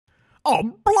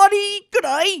Oh, bloody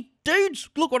g'day! Dudes,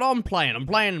 look what I'm playing. I'm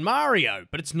playing Mario,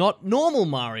 but it's not normal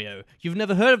Mario. You've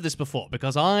never heard of this before,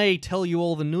 because I tell you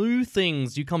all the new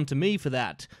things. You come to me for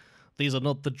that. These are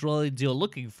not the droids you're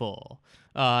looking for.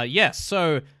 Yes,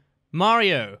 so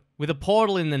Mario, with a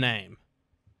portal in the name.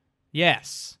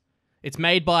 Yes. It's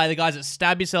made by the guys at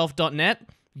stabyourself.net.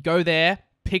 Go there,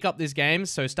 pick up this game.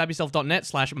 So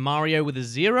stabyourself.net/Mario with a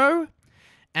 0.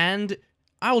 And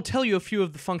I will tell you a few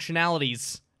of the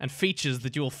functionalities and features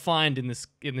that you will find in this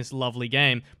lovely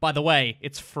game. By the way,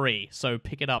 it's free, so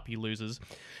pick it up, you losers.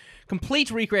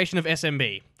 Complete recreation of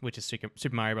SMB, which is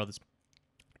Super Mario Brothers.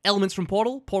 Elements from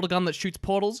Portal, portal gun that shoots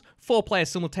portals, 4-player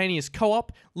simultaneous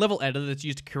co-op, level editor that's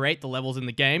used to create the levels in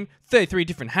the game, 33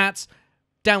 different hats,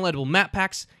 downloadable map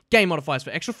packs, game modifiers for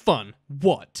extra fun.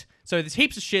 What? So there's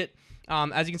heaps of shit.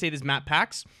 As you can see, there's map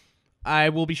packs. I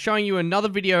will be showing you another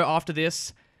video after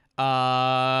this, in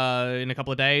a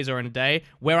couple of days or in a day,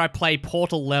 where I play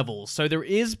Portal levels. So there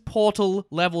is Portal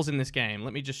levels in this game.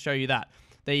 Let me just show you that.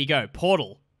 There you go,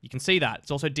 Portal. You can see that.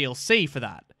 It's also DLC for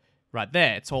that. Right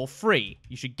there. It's all free.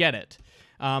 You should get it.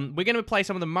 We're going to play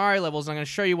some of the Mario levels, and I'm going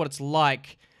to show you what it's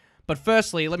like. But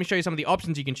firstly, let me show you some of the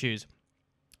options you can choose.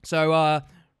 So,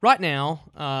 right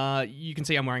now, you can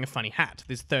see I'm wearing a funny hat.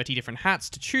 There's 30 different hats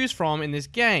to choose from in this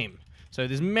game. So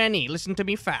there's many. Listen to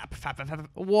me, fap.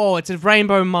 Whoa, it's a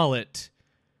rainbow mullet.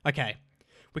 Okay,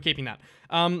 we're keeping that.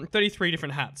 33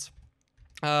 different hats.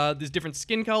 There's different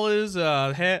skin colors,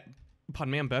 hair.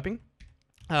 Pardon me, I'm burping.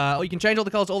 Or you can change all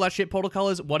the colors, all that shit, portal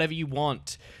colors, whatever you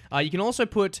want. You can also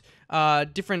put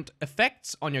different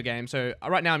effects on your game. So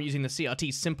right now I'm using the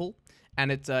CRT Simple,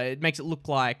 and it makes it look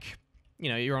like, you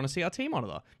know, you're on a CRT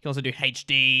monitor. You can also do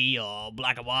HD or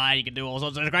black and white. You can do all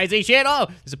sorts of crazy shit. Oh,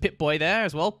 there's a Pip-Boy there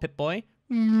as well. Pip-Boy.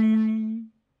 Yeah,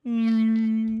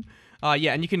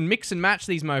 and you can mix and match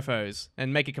these mofos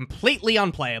and make it completely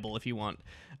unplayable if you want.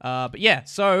 But yeah,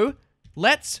 so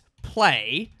let's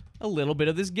play a little bit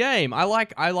of this game. I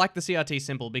like the CRT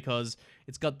Simple because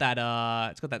it's got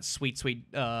that sweet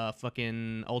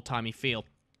fucking old-timey feel.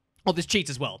 Oh, there's cheats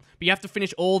as well. But you have to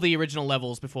finish all the original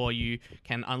levels before you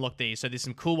can unlock these. So there's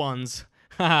some cool ones.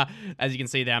 As you can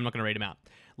see there, I'm not going to read them out.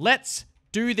 Let's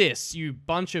do this, you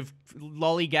bunch of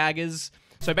lollygaggers.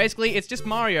 So basically, it's just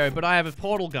Mario, but I have a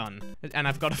portal gun. And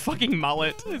I've got a fucking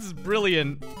mullet. This is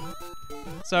brilliant.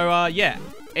 So, yeah.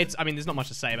 I mean, there's not much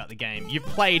to say about the game. You've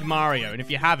played Mario, and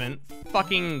if you haven't,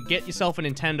 fucking get yourself a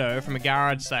Nintendo from a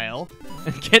garage sale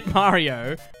and get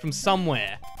Mario from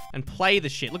somewhere. And play the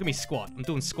shit. Look at me squat. I'm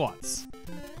doing squats.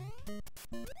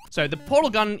 So the portal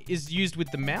gun is used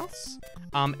with the mouse.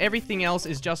 Everything else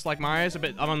is just like Mario's,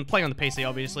 but I'm playing on the PC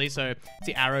obviously, so it's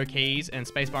the arrow keys and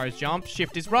spacebar is jump,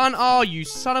 shift is run. Oh, you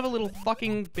son of a little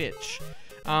fucking bitch.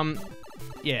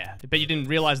 Yeah, but you didn't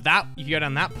realize that you could go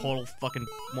down that portal fucking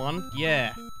one.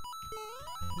 Yeah.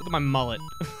 Look at my mullet.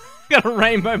 Got a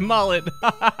rainbow mullet.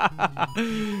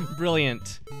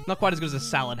 Brilliant. Not quite as good as a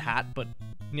salad hat, but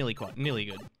nearly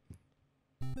good.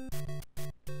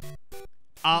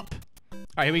 Up.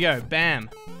 Alright, here we go. Bam.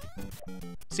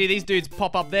 See these dudes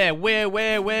pop up there. Where?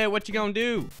 What you gonna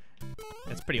do?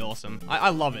 That's pretty awesome. I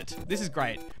love it. This is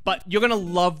great. But you're gonna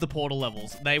love the portal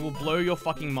levels. They will blow your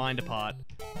fucking mind apart.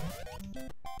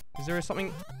 Is there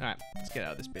something? Alright, let's get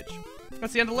out of this bitch.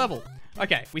 That's the end of the level.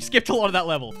 Okay, we skipped a lot of that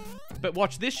level. But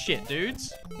watch this shit,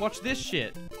 dudes. Watch this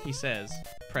shit, he says.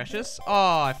 Precious.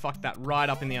 Oh, I fucked that right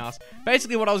up in the ass.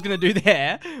 Basically, what I was gonna do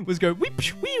there was go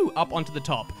whoo up onto the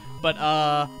top. But,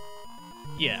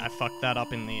 yeah, I fucked that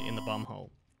up in the bum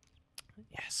hole.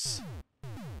 Yes.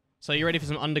 So you ready for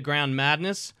some underground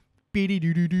madness?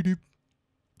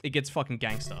 It gets fucking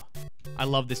gangster. I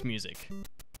love this music.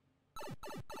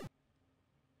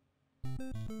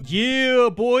 Yeah,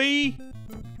 boy!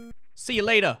 See you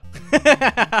later.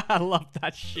 I love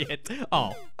that shit.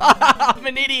 Oh, I'm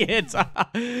an idiot.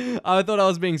 I thought I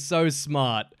was being so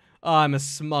smart. Oh, I'm a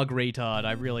smug retard.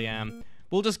 I really am.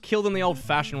 We'll just kill them the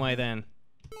old-fashioned way then.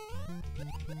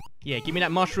 Yeah, give me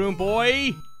that mushroom,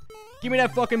 boy. Give me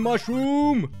that fucking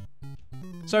mushroom.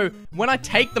 So, when I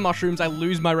take the mushrooms, I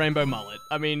lose my rainbow mullet.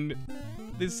 I mean,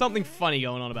 there's something funny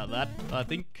going on about that, I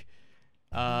think.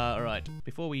 Alright.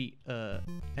 Before we, hey,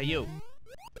 you.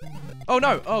 Oh,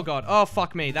 no. Oh, God. Oh,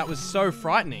 fuck me. That was so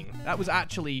frightening. That was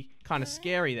actually kind of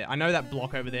scary there. I know that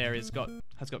block over there has got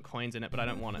coins in it, but I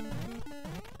don't want it.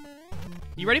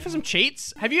 You ready for some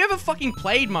cheats? Have you ever fucking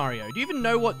played Mario? Do you even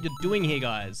know what you're doing here,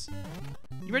 guys?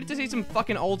 You ready to see some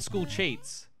fucking old school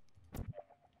cheats?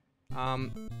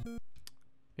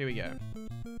 Here we go.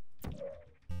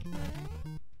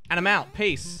 And I'm out.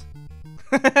 Peace.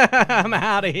 I'm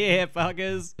out of here,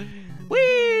 fuckers.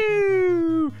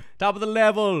 Woo! Top of the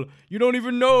level. You don't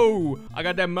even know. I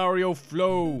got that Mario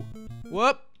flow.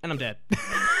 Whoop. And I'm dead.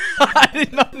 I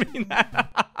did not mean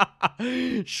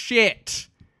that. Shit.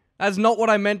 That's not what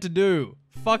I meant to do.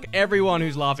 Fuck everyone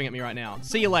who's laughing at me right now.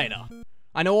 See you later.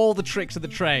 I know all the tricks of the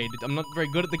trade. I'm not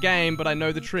very good at the game, but I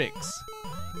know the tricks.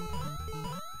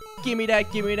 Give me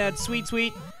that, sweet,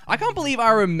 sweet. I can't believe I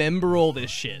remember all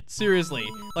this shit. Seriously.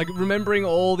 Like, remembering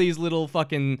all these little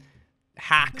fucking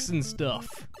hacks and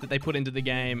stuff that they put into the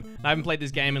game. I haven't played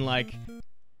this game in, like,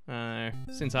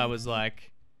 since I was,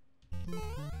 like,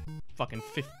 fucking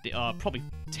 50, probably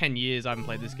 10 years I haven't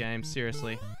played this game,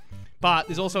 seriously. But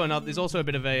there's also a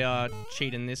bit of a,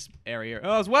 cheat in this area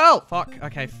as well! Fuck,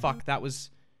 okay, fuck, that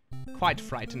was quite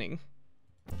frightening.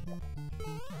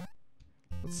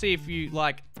 Let's see if you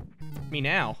like me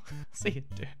now. See you,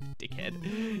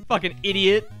 dickhead. Fucking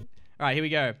idiot. Alright, here we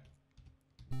go.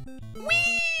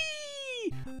 Whee!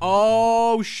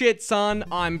 Oh, shit, son.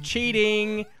 I'm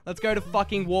cheating. Let's go to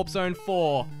fucking Warp Zone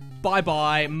 4.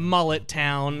 Bye-bye, Mullet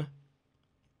Town.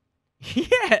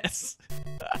 Yes!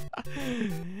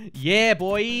 Yeah,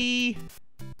 boy!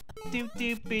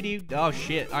 Oh,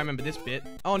 shit. I remember this bit.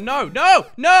 Oh, no! No!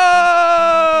 No!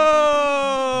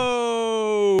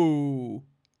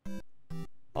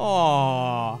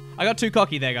 Oh, I got too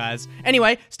cocky there, guys.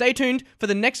 Anyway, stay tuned for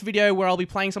the next video where I'll be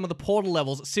playing some of the Portal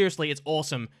levels. Seriously, it's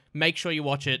awesome. Make sure you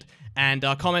watch it, and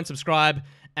comment, subscribe,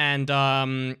 and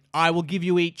I will give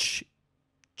you each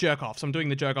jerk-offs. I'm doing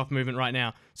the jerk-off movement right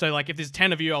now. So, like, if there's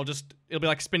 10 of you, it'll be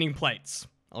like spinning plates.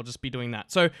 I'll just be doing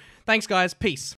that. So, thanks, guys. Peace.